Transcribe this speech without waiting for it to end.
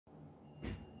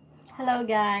Hello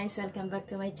guys! Welcome back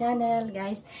to my channel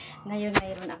guys. Ngayon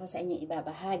mayroon ako sa inyong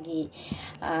ibabahagi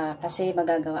kasi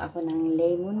magagawa ako ng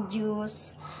lemon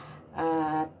juice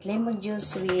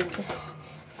with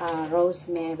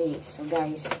rosemary. So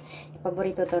guys,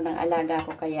 paborito to ng alaga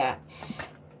ko kaya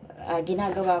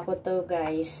ginagawa ko to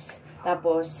guys.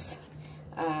 Tapos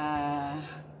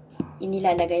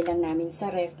inilalagay lang namin sa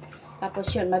ref.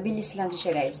 Tapos yun, mabilis lang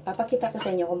siya guys. Papakita ko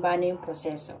sa inyo kung paano yung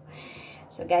proseso.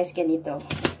 So guys, ganito.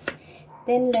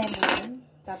 10 lemon,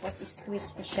 tapos squeeze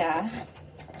ko siya.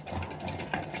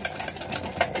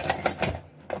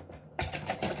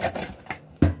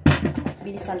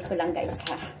 Bilisan ko lang guys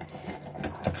ha.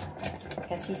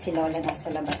 Kasi si Lola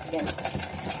nasa labas guys.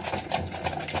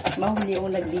 Mahuli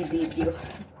yung nagbi-video.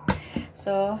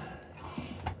 So,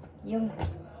 yung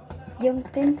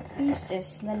 10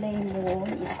 pieces na lemon,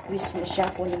 squeeze mo siya,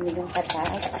 kunin mo yung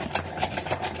katas.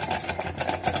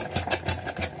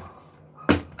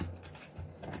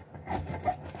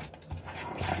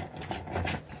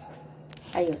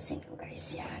 Ayusin ko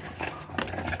guys yan.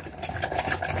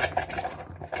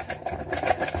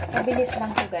 Mabilis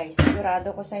lang to guys. Sigurado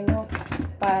ko sa inyo,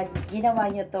 pag ginawa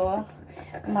nyo to,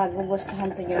 magugustuhan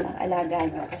to nyo ng alaga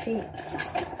nyo. Kasi,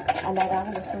 alaga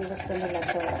ko gustong-gusto nila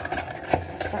to.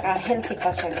 Saka, healthy pa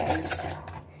siya guys.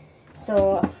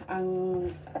 So, ang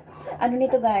ano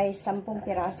nito guys, 10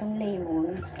 pirasong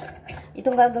lemon.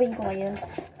 Itong gagawin ko ngayon,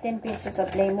 10 pieces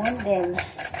of lemon, then,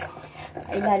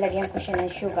 ilalagyan ko siya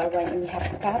ng sugar,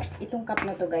 1.5 cup. Itong cup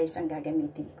na to guys, ang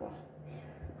gagamitin ko.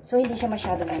 So, hindi siya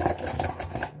masyado malaki.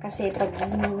 Kasi, pag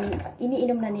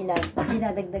iniinom na nila,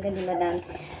 dinadagdagan nila ng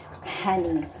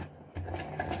honey.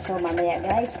 So, mamaya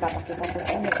guys, papakita ko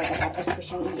sa inyo pagkatapos ko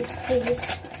siyang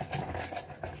i-squeeze.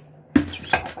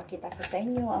 Papakita ko sa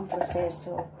inyo ang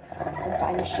proseso kung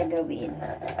paano siya gawin.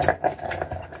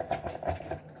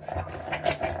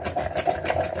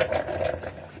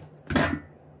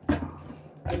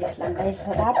 Bilis lang tayo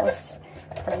tapos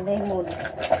ang lemon.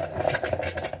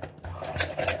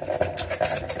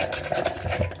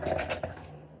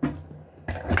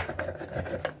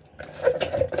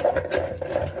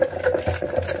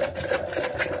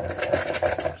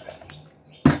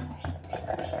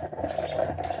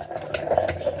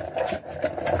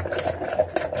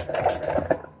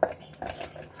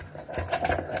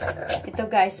 Ito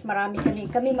guys,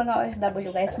 kami mga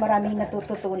OFW guys, maraming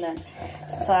natututunan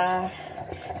sa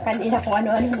kanila kung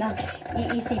ano-ano na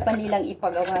iisipan nilang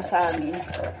ipagawa sa amin.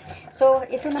 So,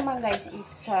 ito naman guys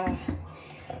is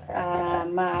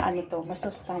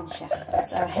masustansya.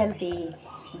 Healthy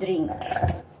drink.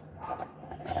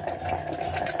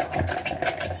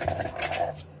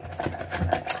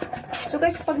 So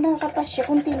guys, pag nakatas siya,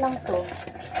 kunti lang to.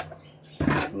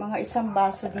 Mga 1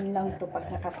 baso din lang to pag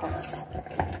nakatas.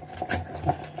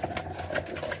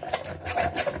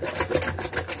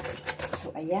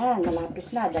 Ayan, malapit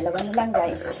na. 2 na lang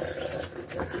guys.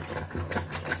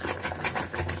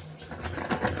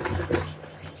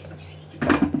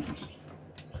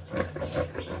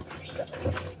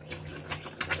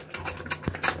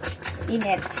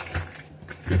 Init.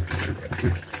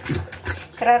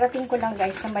 Kararating ko lang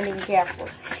guys na malingki ako.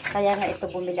 Kaya nga ito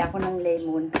bumili ako ng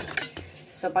lemon.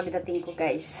 So pagdating ko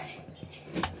guys,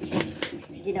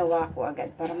 ginawa ko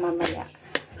agad para mamaya.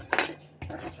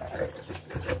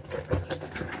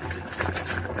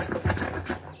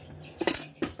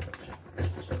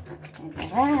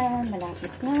 Ayan,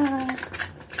 malapit na.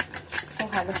 So,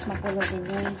 halos mapuno din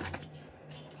yun.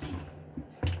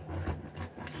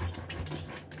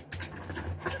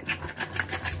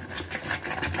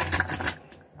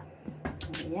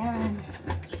 Ayan.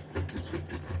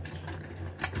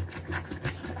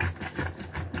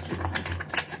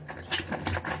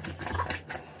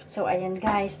 So, ayan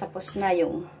guys, tapos na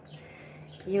yung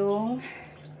 10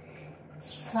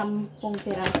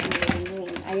 pirasong lemon.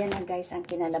 Ayan na guys ang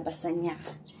kinalabasan niya.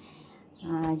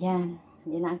 Ayan.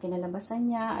 Ayan na ang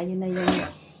kinalabasan niya. Ayun na yung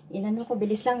inano ko.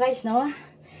 Bilis lang guys, no?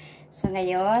 So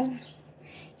ngayon,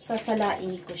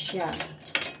 sasalain ko siya.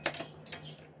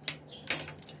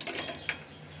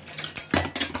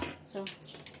 So,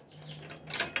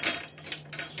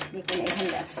 hindi ko na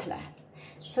ihanda sa lahat.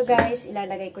 So guys,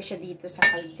 ilalagay ko siya dito sa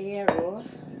kaldero.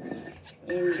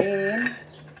 And then,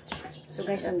 so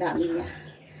guys, ang dami niya.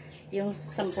 Yung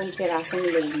 10 pirasong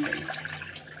lemon.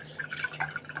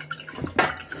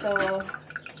 So,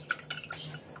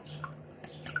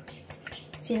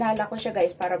 sinala ko siya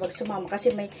guys para wag sumama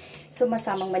kasi may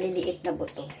sumasamang maliliit na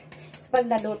buto. So,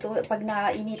 pag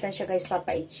nainitan siya guys,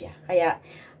 papait siya. Kaya,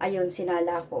 ayun,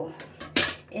 sinala ko.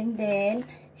 And then,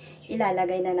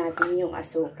 ilalagay na natin yung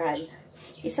asukal.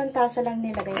 1 tasa lang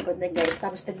nilagay ko na guys.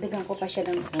 Tapos dagdagan ko pa siya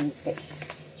ng konti.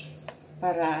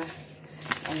 para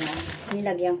ayan,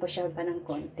 nilagyan ko siya pa ng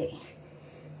konti.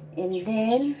 And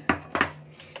then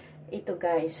ito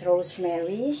guys,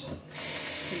 rosemary.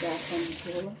 Higasan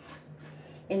ko.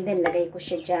 And then lagay ko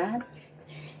siya dyan.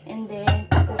 And then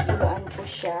pakukuluan ko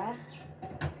siya.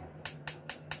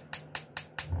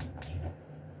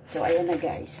 So ayan na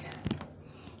guys.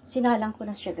 Sinalang ko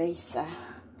na siya guys.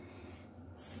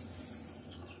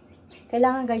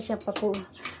 Kailangan guys siya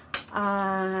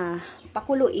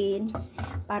pakuluin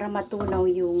para matunaw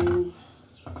yung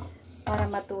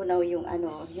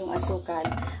ano, yung asukal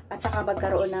at saka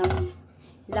magkaroon ng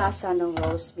lasa ng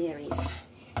rosemary.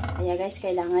 Kaya guys,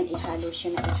 kailangan ihalo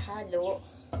siya na ihalo.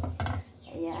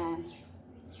 Ayan.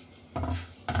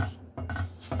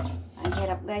 Ang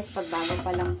hirap guys pag bago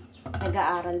pa lang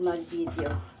nag-aaral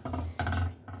mag-video.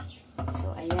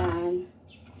 So ayan.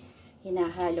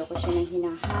 Hinahalo ko siya ng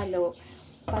hinahalo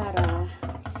para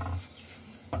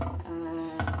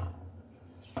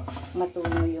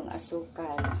matunaw yung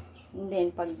asukal. And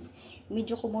then, pag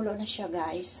medyo kumulo na siya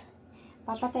guys,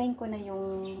 papatayin ko na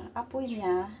yung apoy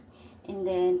niya. And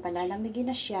then, palalamigin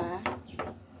na siya.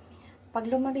 Pag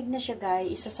lumamig na siya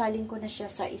guys, isasalin ko na siya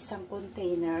sa isang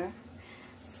container.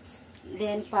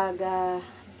 Then, pag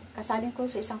kasalin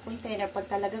ko sa isang container, pag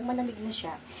talagang malamig na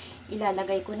siya,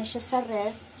 ilalagay ko na siya sa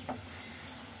ref.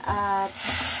 At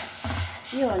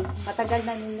yun, matagal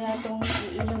na nila itong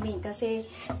iinumin kasi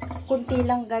kunti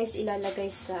lang guys ilalagay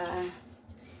sa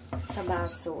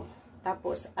baso.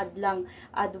 Tapos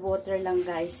add water lang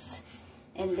guys.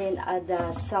 And then add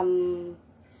some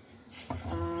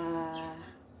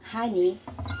honey.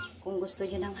 Kung gusto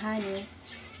niyo ng honey.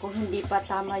 Kung hindi pa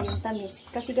tama yung tamis.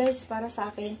 Kasi guys, para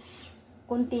sa akin,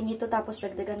 kunti nito tapos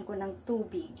dagdagan ko ng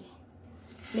tubig.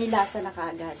 May lasa na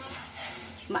kaagad.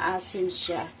 Maasim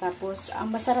siya. Tapos, ang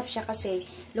masarap siya kasi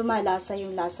lumalasa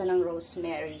yung lasa ng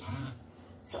rosemary.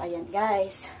 So, ayan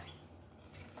guys.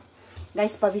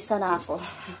 Guys, pabisa na ako.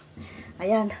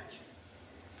 Ayan.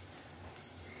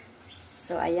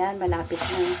 So, ayan. Malapit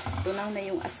na. Tunaw na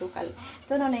yung asukal.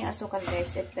 Tunaw na yung asukal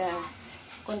guys. At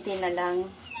kunti na lang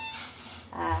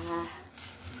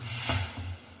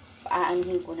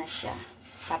aanhin ko na siya.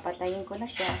 Papatayin ko na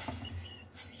siya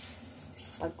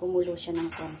pag kumulo siya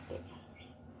ng konti.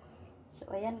 So,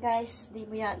 ayan guys,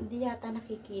 hindi yata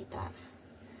nakikita.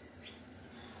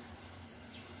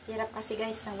 Hirap kasi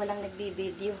guys nang walang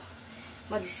nagbibideo.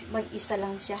 Mag-isa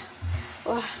lang siya.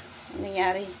 Wah, ano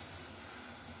nangyari?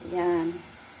 Ayan.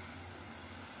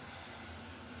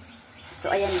 So,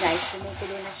 ayan guys,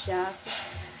 kumukulo na siya. So,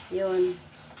 yun.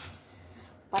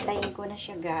 Patayin ko na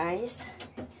siya guys.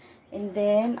 And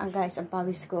then, guys, ang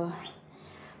pawis ko.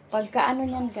 Pagka ano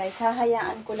niyan guys,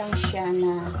 hahayaan ko lang siya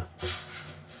na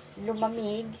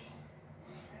lumamig.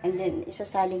 And then,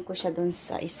 isasalin ko siya dun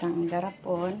sa isang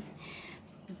garapon.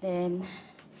 Then,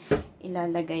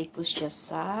 ilalagay ko siya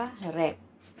sa rep.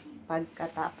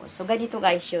 Pagkatapos. So, ganito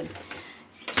guys yun.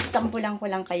 Sampulan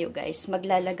ko lang kayo guys.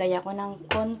 Maglalagay ako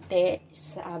ng konti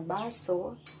sa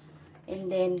baso. And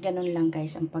then, ganun lang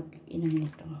guys ang pag-inom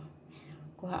nito.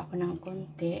 Kuha ako ng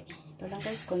konti. Ito lang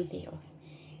guys, konti. Oh.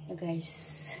 Ito guys.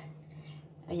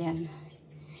 Ayan.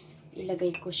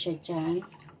 Ilagay ko siya dyan.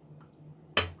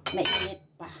 Mainit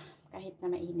pa. Kahit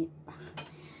na mainit pa.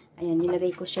 Ayan,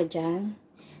 nilagay ko siya dyan.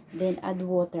 Then, add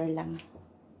water lang.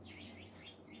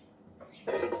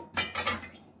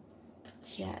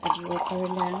 Siya, add water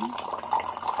lang.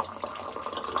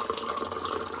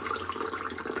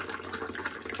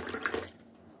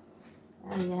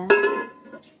 Ayan.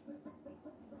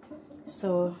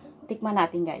 So, tikman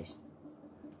natin guys.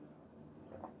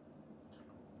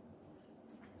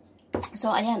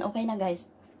 So, ayan, okay na guys.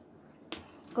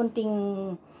 Kung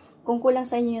kulang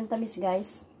sa inyo yung tamis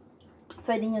guys,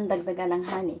 pwede nyo dagdagan ng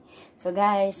honey. So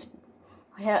guys,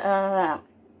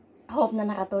 hope na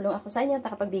nakatulong ako sa inyo,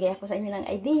 nakapagbigay ako sa inyo ng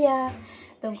idea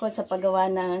tungkol sa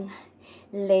paggawa ng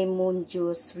lemon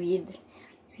juice with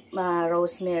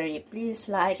rosemary. Please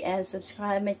like and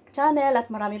subscribe my channel at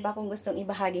marami pa akong gustong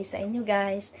ibahagi sa inyo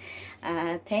guys.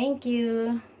 Thank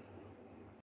you!